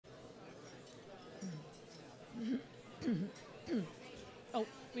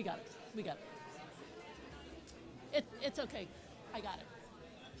We got it. We got it. It's okay. I got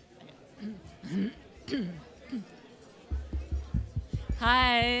it.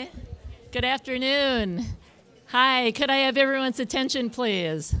 Hi. Good afternoon. Hi. Could I have everyone's attention,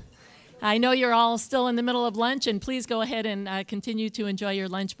 please? I know you're all still in the middle of lunch, and please go ahead and continue to enjoy your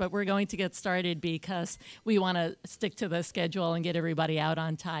lunch, but we're going to get started because we want to stick to the schedule and get everybody out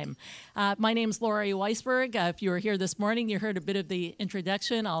on time. My name's Laurie Weisberg. If you were here this morning, you heard a bit of the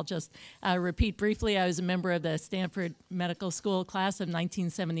introduction. I'll just repeat briefly. I was a member of the Stanford Medical School class of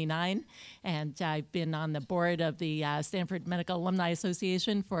 1979, and I've been on the board of the Stanford Medical Alumni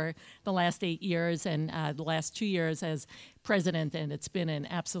Association for the last 8 years, and the last 2 years as president, and it's been an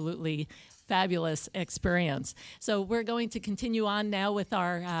absolutely fabulous experience. So we're going to continue on now with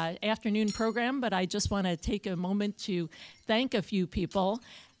our afternoon program, but I just want to take a moment to thank a few people.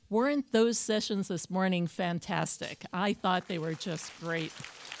 Weren't those sessions this morning fantastic? I thought they were just great.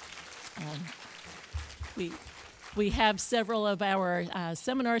 We have several of our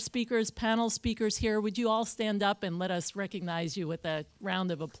seminar speakers, panel speakers here. Would you all stand up and let us recognize you with a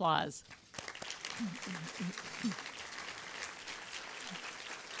round of applause?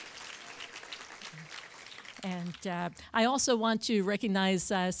 And I also want to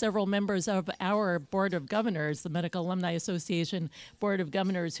recognize several members of our Board of Governors, the Medical Alumni Association Board of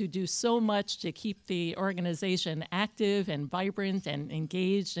Governors, who do so much to keep the organization active and vibrant and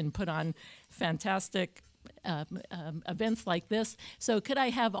engaged and put on fantastic events like this. So could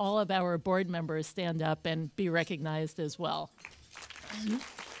I have all of our board members stand up and be recognized as well?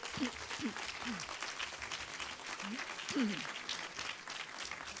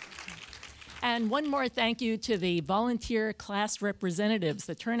 And one more thank you to the volunteer class representatives.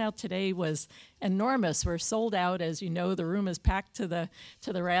 The turnout today was enormous. We're sold out. As you know, the room is packed to the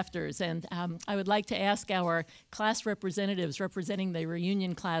rafters. And I would like to ask our class representatives representing the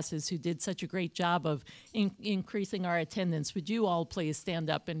reunion classes who did such a great job of increasing our attendance. Would you all please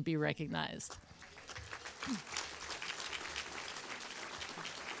stand up and be recognized?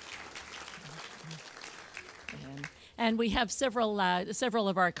 And we have several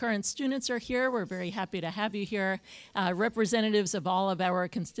of our current students are here. We're very happy to have you here. Representatives of all of our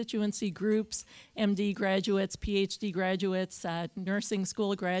constituency groups, MD graduates, PhD graduates, nursing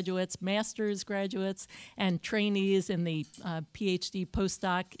school graduates, master's graduates, and trainees in the PhD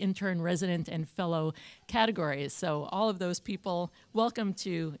postdoc, intern, resident, and fellow categories. So all of those people, welcome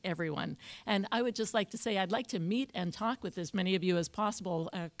to everyone. And I would just like to say I'd like to meet and talk with as many of you as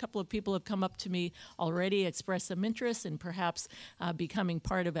possible. A couple of people have come up to me already, expressed some interest in perhaps becoming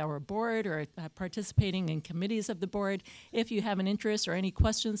part of our board or participating in committees of the board. If you have an interest or any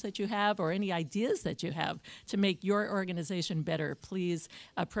questions that you have or any ideas that you have to make your organization better, please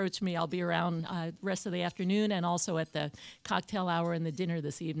approach me. I'll be around the rest of the afternoon and also at the cocktail hour and the dinner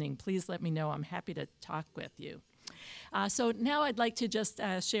this evening. Please let me know. I'm happy to talk with you. So now I'd like to just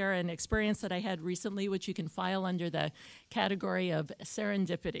share an experience that I had recently, which you can file under the category of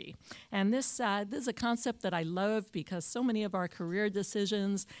serendipity. And this is a concept that I love because so many of our career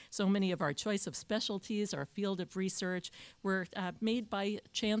decisions, so many of our choice of specialties, our field of research were made by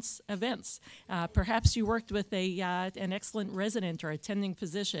chance events. Perhaps you worked with an excellent resident or attending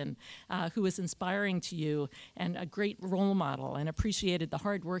physician who was inspiring to you and a great role model and appreciated the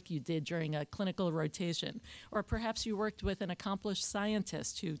hard work you did during a clinical rotation. Or perhaps you worked with an accomplished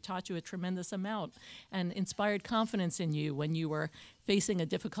scientist who taught you a tremendous amount and inspired confidence in you when you were facing a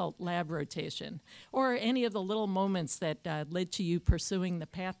difficult lab rotation, or any of the little moments that led to you pursuing the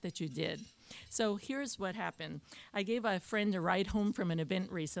path that you did. So here's what happened. I gave a friend a ride home from an event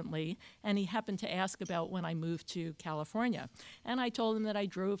recently, and he happened to ask about when I moved to California. And I told him that I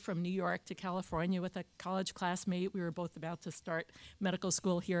drove from New York to California with a college classmate. We were both about to start medical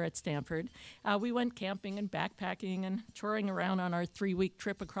school here at Stanford. We went camping and backpacking and touring around on our 3-week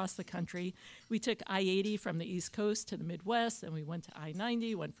trip across the country. We took I-80 from the East Coast to the Midwest, and we went to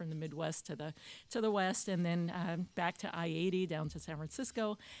I-90, went from the Midwest to the West, and then back to I-80 down to San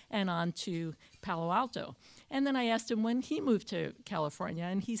Francisco and on to Palo Alto. And then I asked him when he moved to California,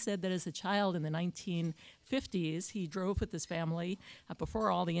 and he said that as a child in the 1950s, he drove with his family, before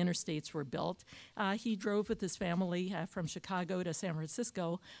all the interstates were built, he drove with his family from Chicago to San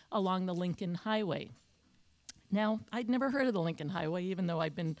Francisco along the Lincoln Highway. Now, I'd never heard of the Lincoln Highway, even though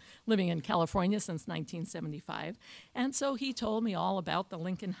I've been living in California since 1975. And so he told me all about the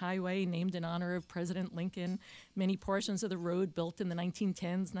Lincoln Highway, named in honor of President Lincoln, many portions of the road built in the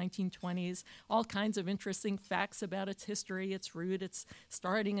 1910s, 1920s, all kinds of interesting facts about its history, its route, its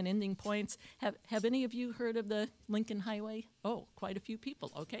starting and ending points. Have any of you heard of the Lincoln Highway? Oh, quite a few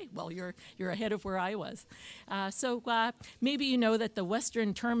people. Okay, well, you're ahead of where I was. So maybe you know that the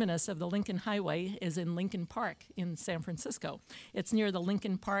western terminus of the Lincoln Highway is in Lincoln Park in San Francisco. It's near the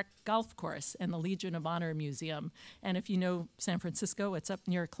Lincoln Park Golf Course and the Legion of Honor Museum. And if you know San Francisco, it's up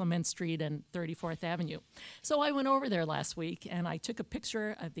near Clement Street and 34th Avenue. So I went over there last week and I took a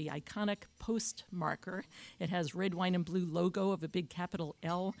picture of the iconic post marker. It has red, white, and blue logo of a big capital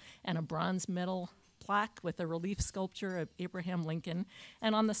L and a bronze medal plaque with a relief sculpture of Abraham Lincoln,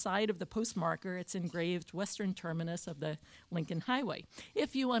 and on the side of the postmarker it's engraved western terminus of the Lincoln Highway.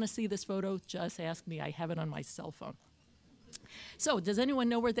 If you want to see this photo, just ask me. I have it on my cell phone. So does anyone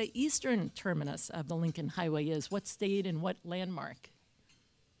know where the eastern terminus of the Lincoln Highway is? What state and what landmark?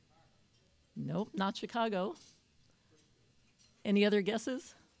 Nope, not Chicago. Any other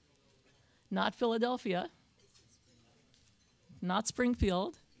guesses? Not Philadelphia. Not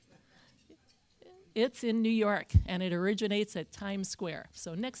Springfield. It's in New York, and it originates at Times Square.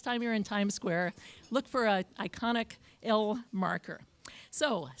 So next time you're in Times Square, look for an iconic L marker.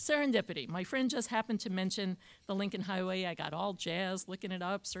 So, serendipity. My friend just happened to mention the Lincoln Highway. I got all jazzed looking it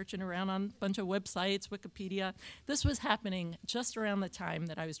up, searching around on a bunch of websites, Wikipedia. This was happening just around the time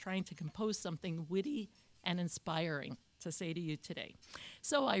that I was trying to compose something witty and inspiring to say to you today.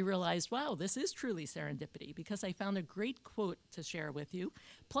 So I realized, wow, this is truly serendipity, because I found a great quote to share with you,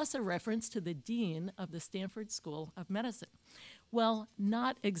 plus a reference to the dean of the Stanford School of Medicine. Well,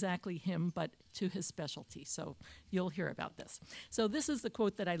 not exactly him, but to his specialty, so you'll hear about this. So this is the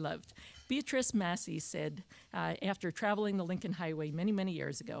quote that I loved. Beatrice Massey said, after traveling the Lincoln Highway many, many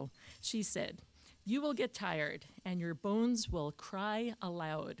years ago, she said, "You will get tired, and your bones will cry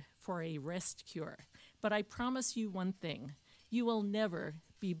aloud for a rest cure. But I promise you one thing, you will never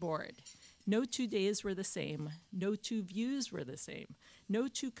be bored. No 2 days were the same, no 2 views were the same, no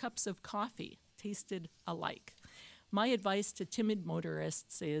 2 cups of coffee tasted alike. My advice to timid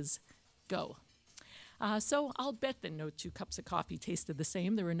motorists is go." So I'll bet that no 2 cups of coffee tasted the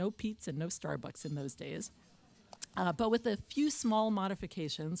same. There were no Pete's and no Starbucks in those days. But with a few small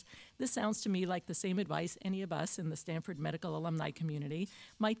modifications, this sounds to me like the same advice any of us in the Stanford medical alumni community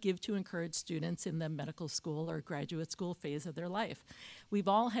might give to encourage students in the medical school or graduate school phase of their life. We've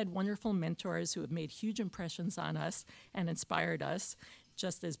all had wonderful mentors who have made huge impressions on us and inspired us,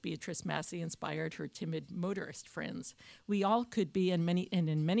 just as Beatrice Massey inspired her timid motorist friends. We all could be, and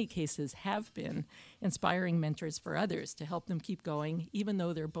in many cases have been, inspiring mentors for others to help them keep going, even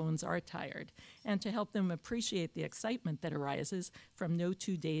though their bones are tired, and to help them appreciate the excitement that arises from no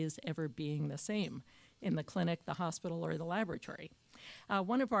 2 days ever being the same in the clinic, the hospital, or the laboratory.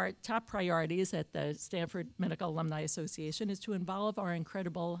 One of our top priorities at the Stanford Medical Alumni Association is to involve our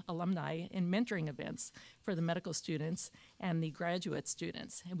incredible alumni in mentoring events for the medical students and the graduate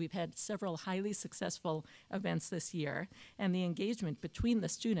students. And we've had several highly successful events this year, and the engagement between the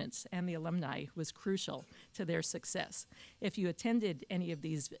students and the alumni was crucial to their success. If you attended any of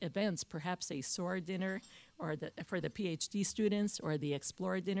these events, perhaps a SOAR dinner or for the PhD students, or the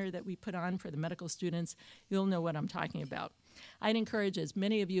Explore dinner that we put on for the medical students, you'll know what I'm talking about. I'd encourage as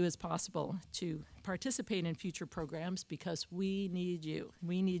many of you as possible to participate in future programs, because we need you.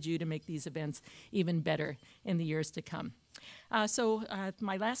 We need you to make these events even better in the years to come.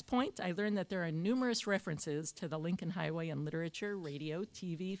 My last point, I learned that there are numerous references to the Lincoln Highway in literature, radio,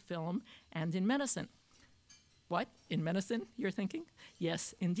 TV, film, and in medicine. What? In medicine, you're thinking?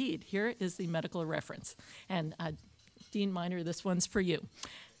 Yes, indeed. Here is the medical reference. And Dean Miner, this one's for you.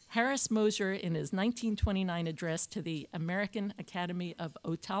 Harris Mosier, in his 1929 address to the American Academy of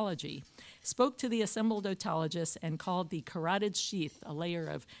Otology, spoke to the assembled otologists and called the carotid sheath, a layer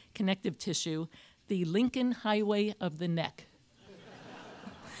of connective tissue, the Lincoln Highway of the neck,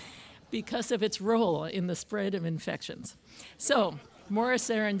 because of its role in the spread of infections. So, more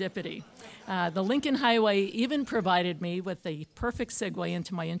serendipity. The Lincoln Highway even provided me with the perfect segue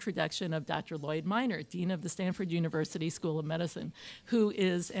into my introduction of Dr. Lloyd Miner, Dean of the Stanford University School of Medicine, who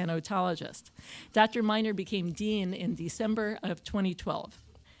is an otologist. Dr. Miner became Dean in December of 2012.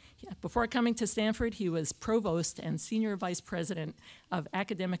 Before coming to Stanford, he was provost and senior vice president of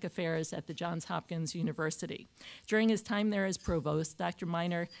academic affairs at the Johns Hopkins University. During his time there as provost, Dr.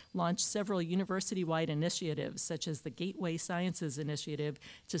 Miner launched several university-wide initiatives, such as the Gateway Sciences Initiative,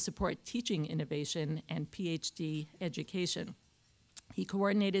 to support teaching innovation and PhD education. He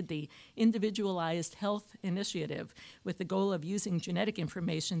coordinated the Individualized Health Initiative with the goal of using genetic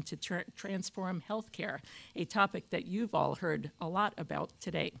information to transform healthcare, a topic that you've all heard a lot about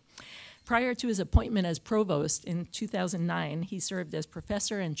today. Prior to his appointment as provost in 2009, he served as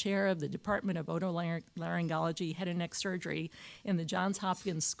professor and chair of the Department of Otolaryngology, Head and Neck Surgery in the Johns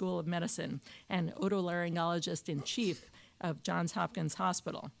Hopkins School of Medicine, and otolaryngologist in chief of Johns Hopkins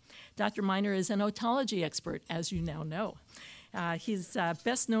Hospital. Dr. Miner is an otology expert, as you now know. He's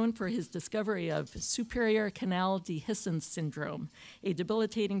best known for his discovery of superior canal dehiscence syndrome, a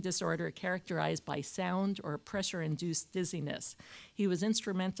debilitating disorder characterized by sound or pressure-induced dizziness. He was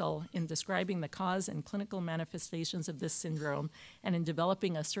instrumental in describing the cause and clinical manifestations of this syndrome and in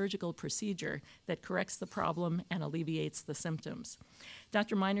developing a surgical procedure that corrects the problem and alleviates the symptoms.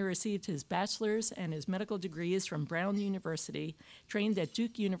 Dr. Miner received his bachelor's and his medical degrees from Brown University, trained at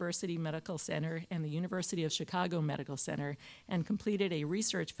Duke University Medical Center and the University of Chicago Medical Center, and completed a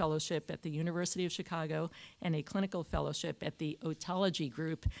research fellowship at the University of Chicago and a clinical fellowship at the Otology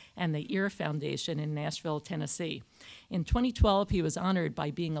Group and the Ear Foundation in Nashville, Tennessee. In 2012, he was honored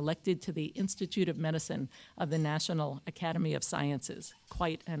by being elected to the Institute of Medicine of the National Academy of Sciences.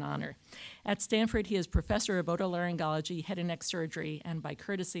 Quite an honor. At Stanford, he is professor of otolaryngology, head and neck surgery, and by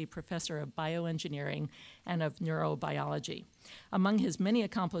courtesy, professor of bioengineering and of neurobiology. Among his many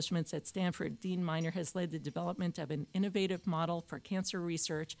accomplishments at Stanford, Dean Miner has led the development of an innovative model for cancer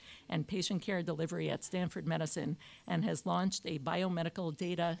research and patient care delivery at Stanford Medicine and has launched a biomedical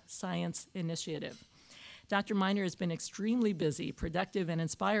data science initiative. Dr. Miner has been extremely busy, productive, and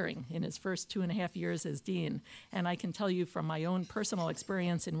inspiring in his first 2.5 years as dean, and I can tell you from my own personal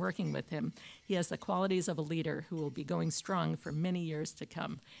experience in working with him, he has the qualities of a leader who will be going strong for many years to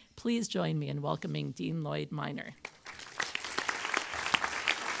come. Please join me in welcoming Dean Lloyd Miner.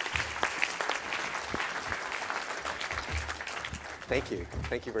 Thank you.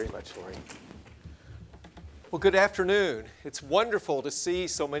 Thank you very much, Laurie. Well, good afternoon. It's wonderful to see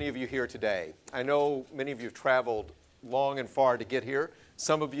so many of you here today. I know many of you have traveled long and far to get here,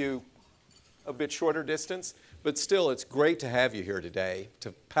 some of you a bit shorter distance, but still it's great to have you here today,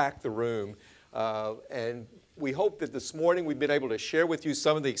 to pack the room. And we hope that this morning we've been able to share with you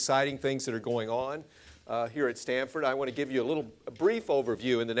some of the exciting things that are going on here at Stanford. I want to give you a brief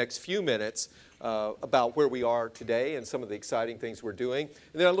overview in the next few minutes about where we are today and some of the exciting things we're doing.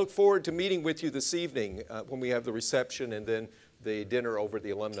 And then I look forward to meeting with you this evening when we have the reception and then the dinner over at the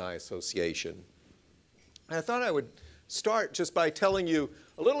Alumni Association. And I thought I would start just by telling you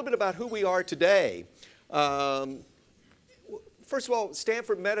a little bit about who we are today. First of all,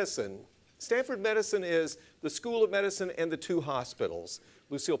 Stanford Medicine. Stanford Medicine is the School of Medicine and the two hospitals,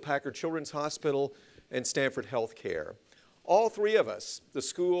 Lucile Packard Children's Hospital and Stanford Healthcare. All three of us, the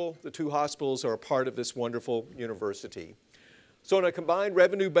school, the two hospitals, are a part of this wonderful university. So on a combined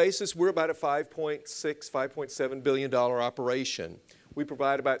revenue basis, we're about a $5.6, $5.7 billion operation. We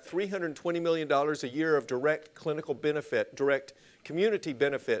provide about $320 million a year of direct clinical benefit, direct community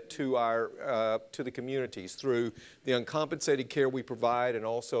benefit to the communities through the uncompensated care we provide and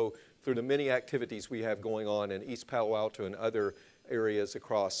also through the many activities we have going on in East Palo Alto and other areas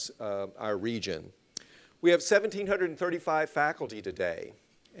across our region. We have 1,735 faculty today,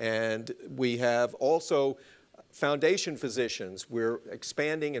 and we have also foundation physicians. We're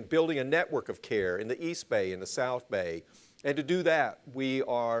expanding and building a network of care in the East Bay and the South Bay. And to do that, we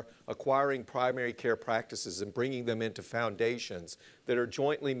are acquiring primary care practices and bringing them into foundations that are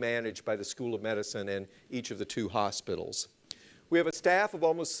jointly managed by the School of Medicine and each of the two hospitals. We have a staff of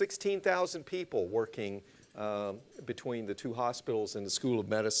almost 16,000 people working between the two hospitals and the School of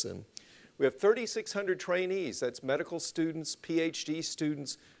Medicine. We have 3,600 trainees. That's medical students, PhD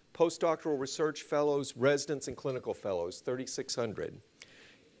students, postdoctoral research fellows, residents, and clinical fellows, 3,600.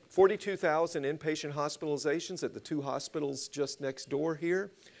 42,000 inpatient hospitalizations at the two hospitals just next door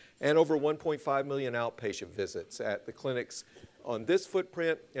here, and over 1.5 million outpatient visits at the clinics on this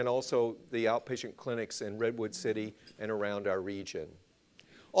footprint and also the outpatient clinics in Redwood City and around our region.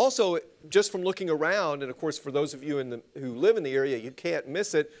 Also, just from looking around, and of course for those of you who live in the area, you can't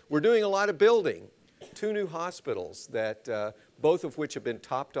miss it, we're doing a lot of building. 2 new hospitals, that both of which have been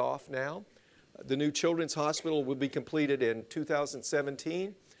topped off now. The new Children's Hospital will be completed in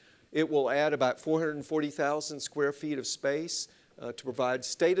 2017. It will add about 440,000 square feet of space to provide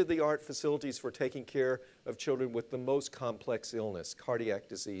state-of-the-art facilities for taking care of children with the most complex illness, cardiac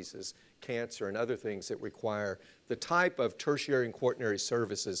diseases, cancer, and other things that require the type of tertiary and quaternary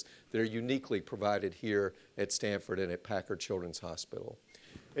services that are uniquely provided here at Stanford and at Packard Children's Hospital.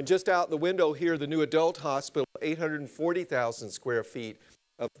 And just out the window here, the new adult hospital, 840,000 square feet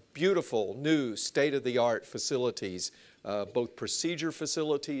of beautiful, new, state-of-the-art facilities, both procedure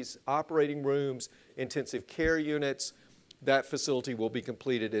facilities, operating rooms, intensive care units. That facility will be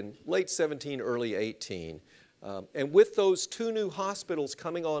completed in late 17, early 18. And with those 2 new hospitals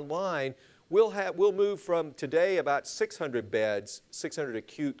coming online, we'll move from today about 600 beds, 600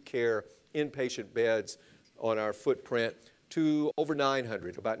 acute care inpatient beds on our footprint, to over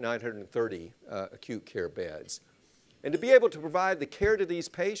 900, about 930 acute care beds. And to be able to provide the care to these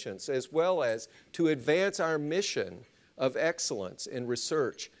patients as well as to advance our mission of excellence in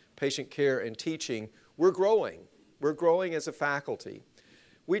research, patient care, and teaching, we're growing. We're growing as a faculty.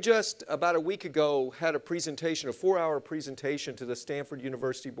 We just, about a week ago, had a presentation, a 4-hour presentation to the Stanford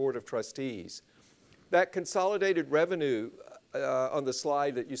University Board of Trustees. That consolidated revenue on the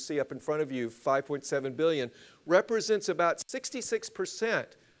slide that you see up in front of you, $5.7 billion, represents about 66%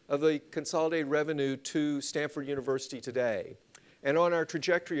 of the consolidated revenue to Stanford University today. And on our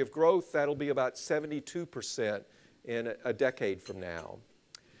trajectory of growth, that'll be about 72% in a decade from now.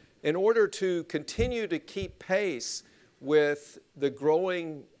 In order to continue to keep pace with the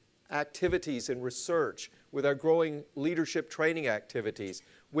growing activities in research, with our growing leadership training activities,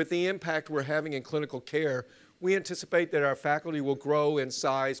 with the impact we're having in clinical care, we anticipate that our faculty will grow in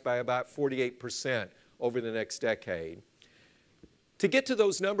size by about 48% over the next decade. To get to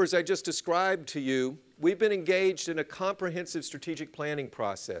those numbers I just described to you, we've been engaged in a comprehensive strategic planning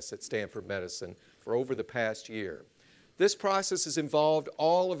process at Stanford Medicine for over the past year. This process has involved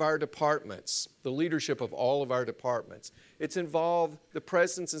all of our departments, the leadership of all of our departments. It's involved the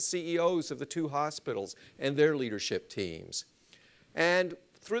presidents and CEOs of the 2 hospitals and their leadership teams. And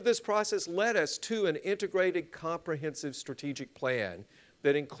through this process led us to an integrated, comprehensive strategic plan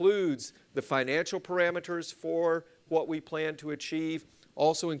that includes the financial parameters for what we plan to achieve,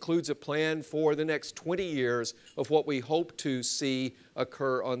 also includes a plan for the next 20 years of what we hope to see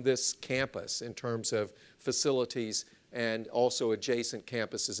occur on this campus in terms of facilities and also adjacent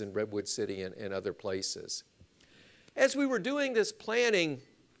campuses in Redwood City and other places. As we were doing this planning,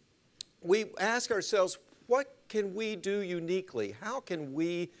 we asked ourselves, what can we do uniquely? How can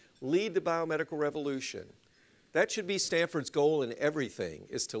we lead the biomedical revolution? That should be Stanford's goal in everything,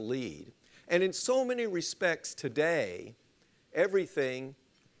 is to lead. And in so many respects today, everything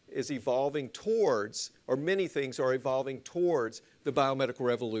is evolving towards, or many things are evolving towards, the biomedical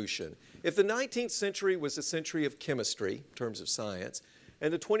revolution. If the 19th century was a century of chemistry, in terms of science,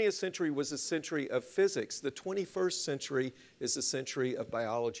 and the 20th century was a century of physics, the 21st century is a century of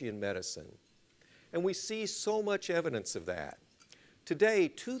biology and medicine. And we see so much evidence of that. Today,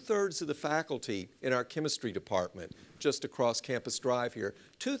 2/3 of the faculty in our chemistry department, just across Campus Drive here,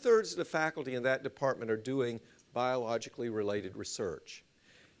 2/3 of the faculty in that department are doing biologically related research.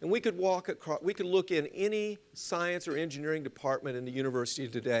 And we could look in any science or engineering department in the university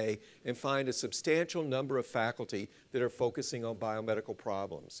today and find a substantial number of faculty that are focusing on biomedical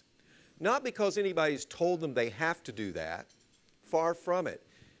problems. Not because anybody's told them they have to do that, far from it.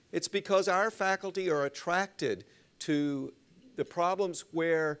 It's because our faculty are attracted to the problems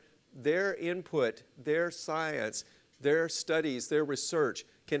where their input, their science, their studies, their research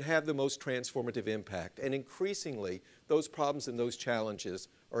can have the most transformative impact. And increasingly, those problems and those challenges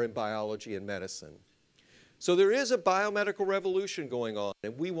are in biology and medicine. So there is a biomedical revolution going on,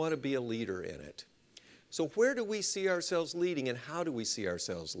 and we want to be a leader in it. So where do we see ourselves leading, and how do we see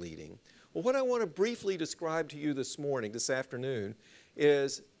ourselves leading? Well, what I want to briefly describe to you this morning, this afternoon,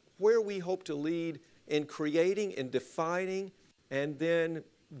 is where we hope to lead in creating and defining and then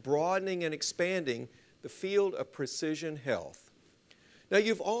broadening and expanding the field of precision health. Now,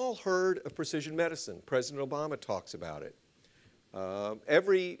 you've all heard of precision medicine. President Obama talks about it.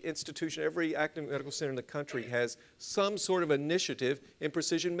 Every institution, every academic medical center in the country has some sort of initiative in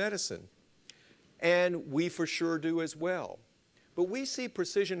precision medicine. And we for sure do as well. But we see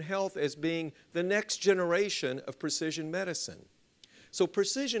precision health as being the next generation of precision medicine. So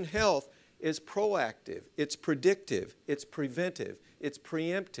precision health is proactive, it's predictive, it's preventive, it's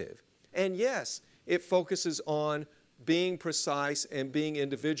preemptive. And yes, it focuses on being precise and being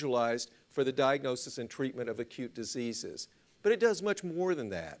individualized for the diagnosis and treatment of acute diseases. But it does much more than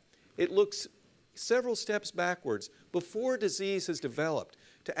that. It looks several steps backwards before disease has developed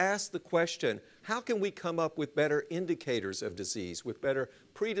to ask the question, how can we come up with better indicators of disease, with better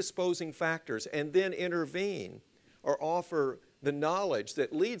predisposing factors, and then intervene or offer the knowledge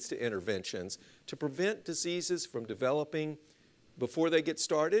that leads to interventions to prevent diseases from developing before they get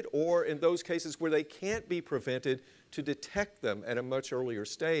started, or in those cases where they can't be prevented, to detect them at a much earlier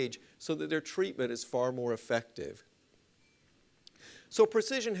stage so that their treatment is far more effective. So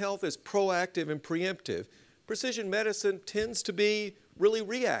precision health is proactive and preemptive. Precision medicine tends to be really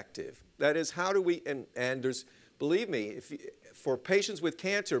reactive. That is, how do we, and there's, believe me, for patients with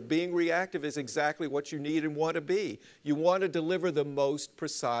cancer, being reactive is exactly what you need and want to be. You want to deliver the most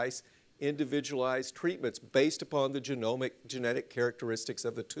precise, individualized treatments based upon the genetic characteristics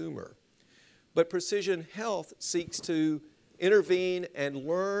of the tumor. But precision health seeks to intervene and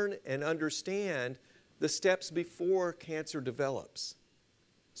learn and understand the steps before cancer develops.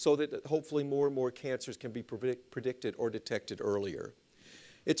 so that hopefully more and more cancers can be predicted or detected earlier.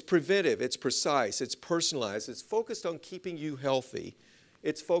 It's preventive, it's precise, it's personalized, it's focused on keeping you healthy.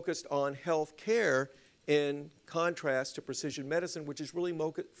 It's focused on health care in contrast to precision medicine, which is really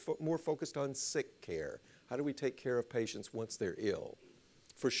more focused on sick care. How do we take care of patients once they're ill?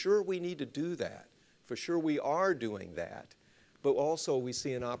 For sure we need to do that. For sure we are doing that. But also we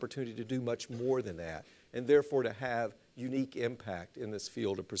see an opportunity to do much more than that, and therefore to have unique impact in this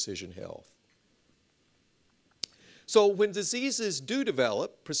field of precision health. So when diseases do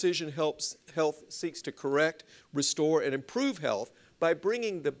develop, precision health seeks to correct, restore, and improve health by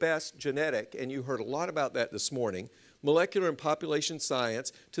bringing the best genetic, and you heard a lot about that this morning, molecular and population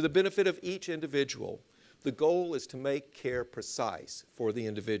science to the benefit of each individual. The goal is to make care precise for the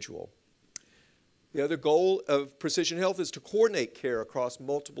individual. The other goal of precision health is to coordinate care across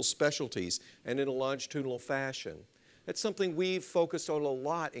multiple specialties and in a longitudinal fashion. That's something we've focused on a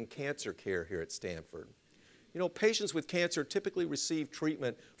lot in cancer care here at Stanford. You know, patients with cancer typically receive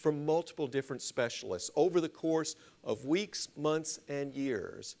treatment from multiple different specialists over the course of weeks, months, and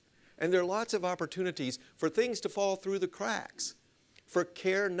years. And there are lots of opportunities for things to fall through the cracks, for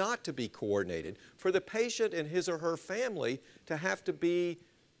care not to be coordinated, for the patient and his or her family to have to be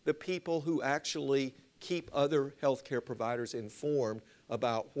the people who actually keep other healthcare providers informed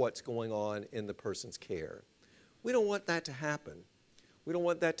about what's going on in the person's care. We don't want that to happen. We don't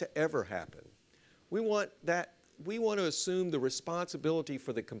want that to ever happen. We want to assume the responsibility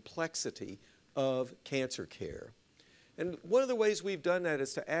for the complexity of cancer care. And one of the ways we've done that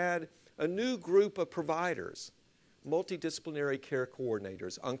is to add a new group of providers, multidisciplinary care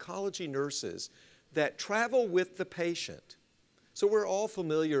coordinators, oncology nurses that travel with the patient. So we're all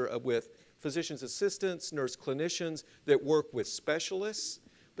familiar with physician's assistants, nurse clinicians that work with specialists,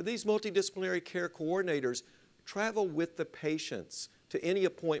 but these multidisciplinary care coordinators travel with the patients to any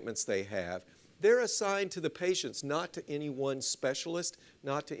appointments they have. They're assigned to the patients, not to any one specialist,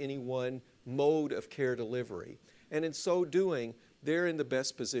 not to any one mode of care delivery. And in so doing, they're in the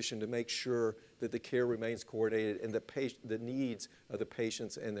best position to make sure that the care remains coordinated and the needs of the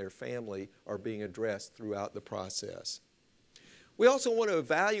patients and their family are being addressed throughout the process. We also want to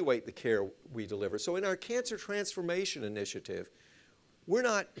evaluate the care we deliver. So in our Cancer Transformation Initiative, we're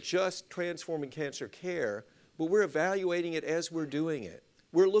not just transforming cancer care, but we're evaluating it as we're doing it.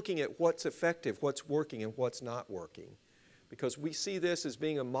 We're looking at what's effective, what's working, and what's not working. Because we see this as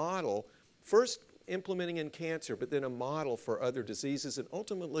being a model, first implementing in cancer, but then a model for other diseases, and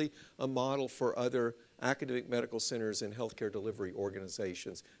ultimately a model for other academic medical centers and healthcare delivery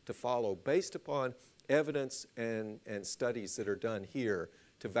organizations to follow based upon evidence and studies that are done here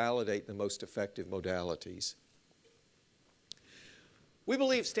to validate the most effective modalities. We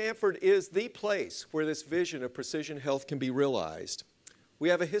believe Stanford is the place where this vision of precision health can be realized. We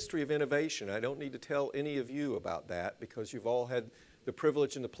have a history of innovation. I don't need to tell any of you about that because you've all had the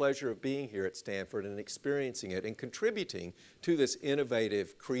privilege and the pleasure of being here at Stanford and experiencing it and contributing to this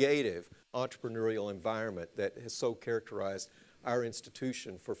innovative, creative, entrepreneurial environment that has so characterized our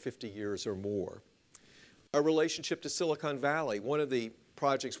institution for 50 years or more. Our relationship to Silicon Valley, one of the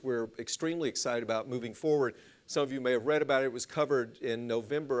projects we're extremely excited about moving forward. Some of you may have read about it. It was covered in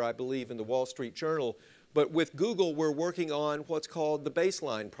November, I believe, in the Wall Street Journal. But with Google, we're working on what's called the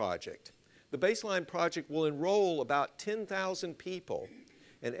Baseline Project. The Baseline Project will enroll about 10,000 people,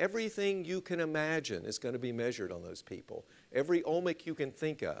 and everything you can imagine is going to be measured on those people. Every omic you can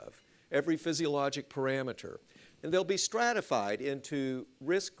think of, every physiologic parameter. And they'll be stratified into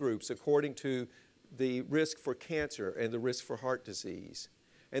risk groups according to the risk for cancer and the risk for heart disease.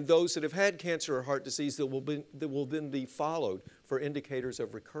 And those that have had cancer or heart disease that will then be followed for indicators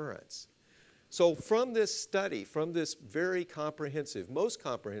of recurrence. So from this study, from this very comprehensive, most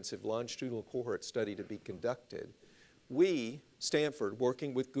comprehensive longitudinal cohort study to be conducted, we, Stanford,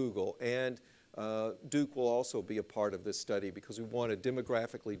 working with Google, and Duke will also be a part of this study because we want a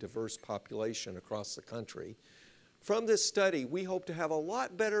demographically diverse population across the country. From this study, we hope to have a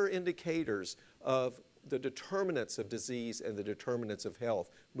lot better indicators of the determinants of disease and the determinants of health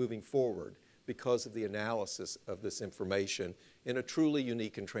moving forward because of the analysis of this information in a truly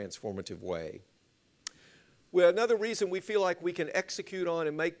unique and transformative way. Well, another reason we feel like we can execute on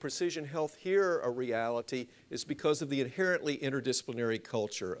and make precision health here a reality is because of the inherently interdisciplinary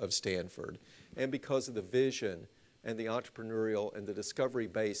culture of Stanford and because of the vision and the entrepreneurial and the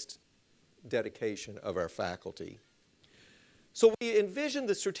discovery-based dedication of our faculty. So we envision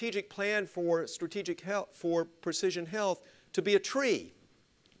the strategic plan for precision health to be a tree.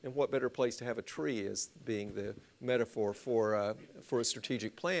 And what better place to have a tree as being the metaphor for a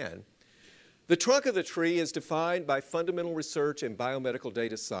strategic plan. The trunk of the tree is defined by fundamental research in biomedical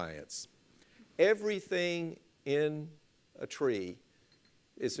data science. Everything in a tree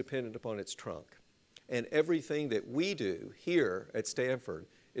is dependent upon its trunk. And everything that we do here at Stanford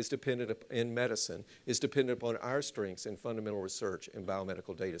is dependent in medicine, is dependent upon our strengths in fundamental research in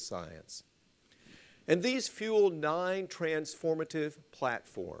biomedical data science. And these fuel 9 transformative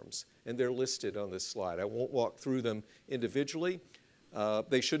platforms, and they're listed on this slide. I won't walk through them individually.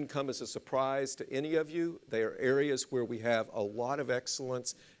 They shouldn't come as a surprise to any of you. They are areas where we have a lot of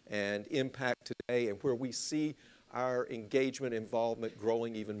excellence and impact today, and where we see our engagement, involvement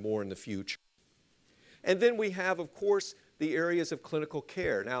growing even more in the future. And then we have, of course, the areas of clinical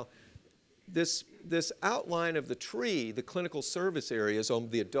care. Now, this outline of the tree, the clinical service areas on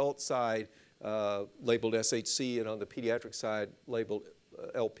the adult side labeled SHC, and on the pediatric side labeled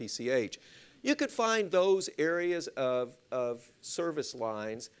LPCH. You could find those areas of service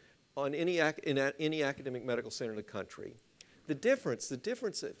lines on in any academic medical center in the country. The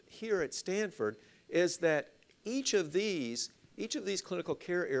difference here at Stanford is that each of these clinical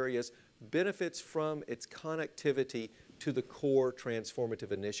care areas benefits from its connectivity to the core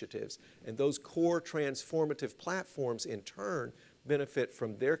transformative initiatives. And those core transformative platforms, in turn, benefit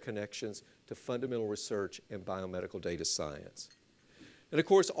from their connections to fundamental research and biomedical data science. And of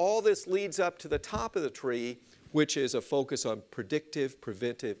course, all this leads up to the top of the tree, which is a focus on predictive,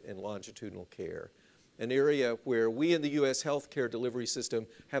 preventive, and longitudinal care, an area where we in the U.S. healthcare delivery system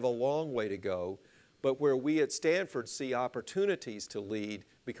have a long way to go, but where we at Stanford see opportunities to lead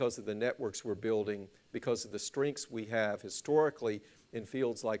because of the networks we're building, because of the strengths we have historically in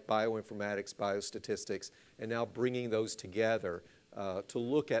fields like bioinformatics, biostatistics, and now bringing those together to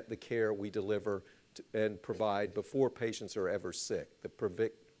look at the care we deliver and provide before patients are ever sick, the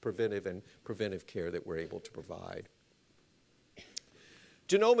preventive care that we're able to provide.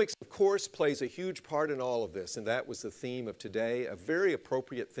 Genomics, of course, plays a huge part in all of this, and that was the theme of today, a very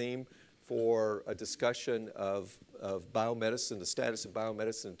appropriate theme for a discussion of biomedicine, the status of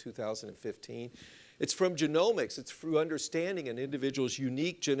biomedicine in 2015. It's from genomics, it's through understanding an individual's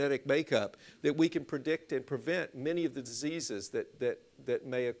unique genetic makeup that we can predict and prevent many of the diseases that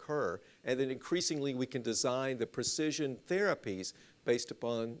may occur. And then increasingly we can design the precision therapies based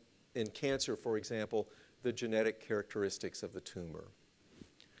upon, in cancer, for example, the genetic characteristics of the tumor.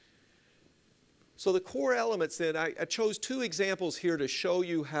 So the core elements then, I chose 2 examples here to show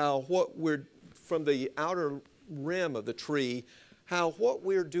you how from the outer rim of the tree, how what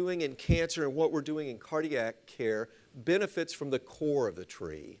we're doing in cancer and what we're doing in cardiac care benefits from the core of the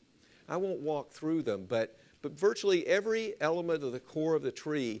tree. I won't walk through them, but virtually every element of the core of the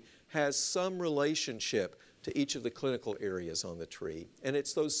tree has some relationship to each of the clinical areas on the tree. And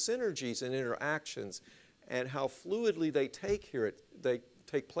it's those synergies and interactions and how fluidly they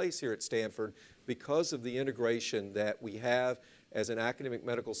take place here at Stanford because of the integration that we have as an academic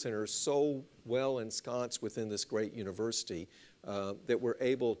medical center so well ensconced within this great university that we're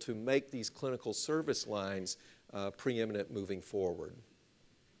able to make these clinical service lines preeminent moving forward.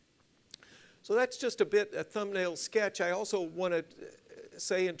 So that's just a thumbnail sketch. I also want to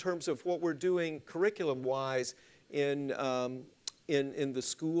say in terms of what we're doing curriculum-wise in the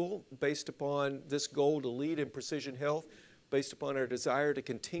school based upon this goal to lead in precision health, based upon our desire to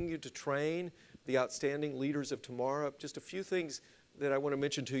continue to train the outstanding leaders of tomorrow. Just a few things that I want to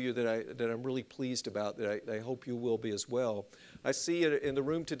mention to you that I'm really pleased about, that I hope you will be as well. I see in the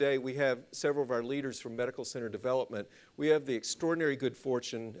room today we have several of our leaders from medical center development. We have the extraordinary good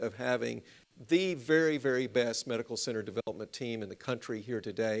fortune of having the very, very best medical center development team in the country here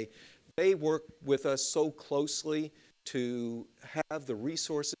today. They work with us so closely to have the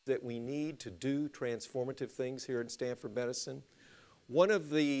resources that we need to do transformative things here in Stanford Medicine. One of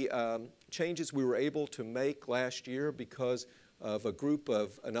the changes we were able to make last year because of a group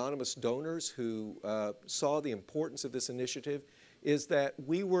of anonymous donors who saw the importance of this initiative is that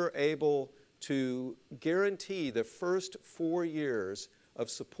we were able to guarantee the first 4 years of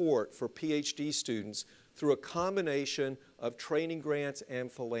support for PhD students through a combination of training grants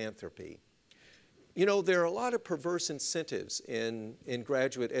and philanthropy. You know, there are a lot of perverse incentives in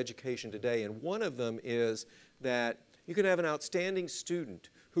graduate education today, and one of them is that you can have an outstanding student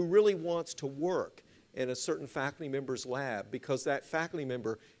who really wants to work in a certain faculty member's lab because that faculty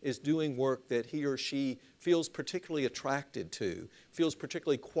member is doing work that he or she feels particularly attracted to, feels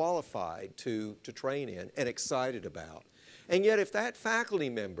particularly qualified to train in and excited about. And yet if that faculty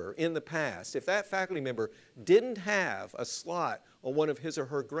member in the past, if that faculty member didn't have a slot on one of his or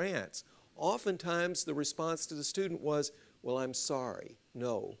her grants, oftentimes the response to the student was, well, I'm sorry,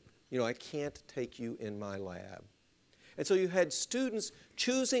 no, I can't take you in my lab. And so you had students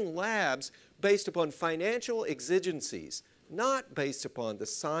choosing labs based upon financial exigencies, not based upon the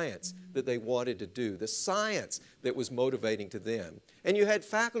science that they wanted to do, the science that was motivating to them. And you had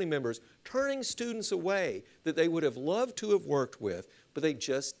faculty members turning students away that they would have loved to have worked with, but they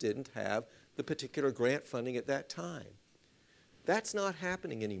just didn't have the particular grant funding at that time. That's not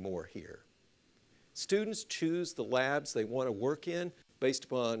happening anymore here. Students choose the labs they want to work in based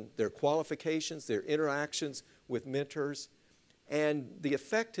upon their qualifications, their interactions with mentors, and the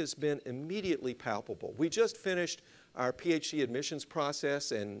effect has been immediately palpable. We just finished our PhD admissions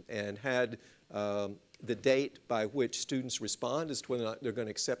process and had the date by which students respond as to whether or not they're going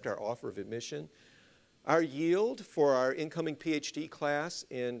to accept our offer of admission. Our yield for our incoming PhD class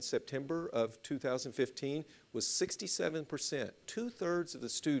in September of 2015 was 67%. 2/3 of the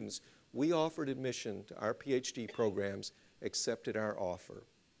students we offered admission to our PhD programs accepted our offer.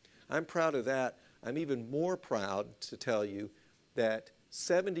 I'm proud of that. I'm even more proud to tell you that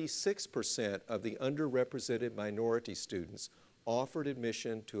 76% of the underrepresented minority students offered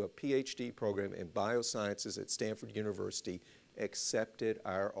admission to a PhD program in biosciences at Stanford University accepted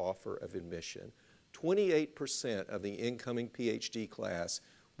our offer of admission. 28% of the incoming PhD class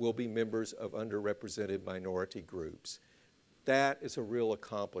will be members of underrepresented minority groups. That is a real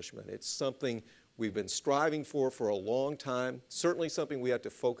accomplishment. It's something we've been striving for a long time, certainly something we have to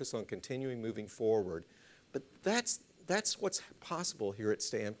focus on continuing moving forward. But that's what's possible here at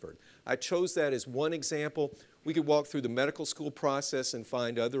Stanford. I chose that as one example. We could walk through the medical school process and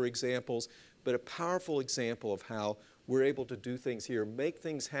find other examples, but a powerful example of how we're able to do things here, make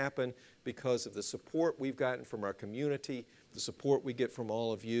things happen because of the support we've gotten from our community, the support we get from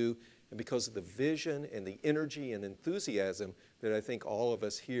all of you, and because of the vision and the energy and enthusiasm that I think all of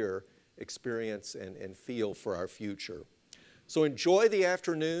us here experience and feel for our future. So enjoy the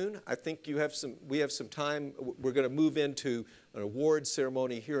afternoon. I think we have some time. We're going to move into an awards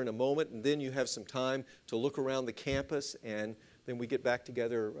ceremony here in a moment, and then you have some time to look around the campus, and then we get back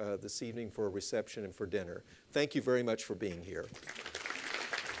together this evening for a reception and for dinner. Thank you very much for being here.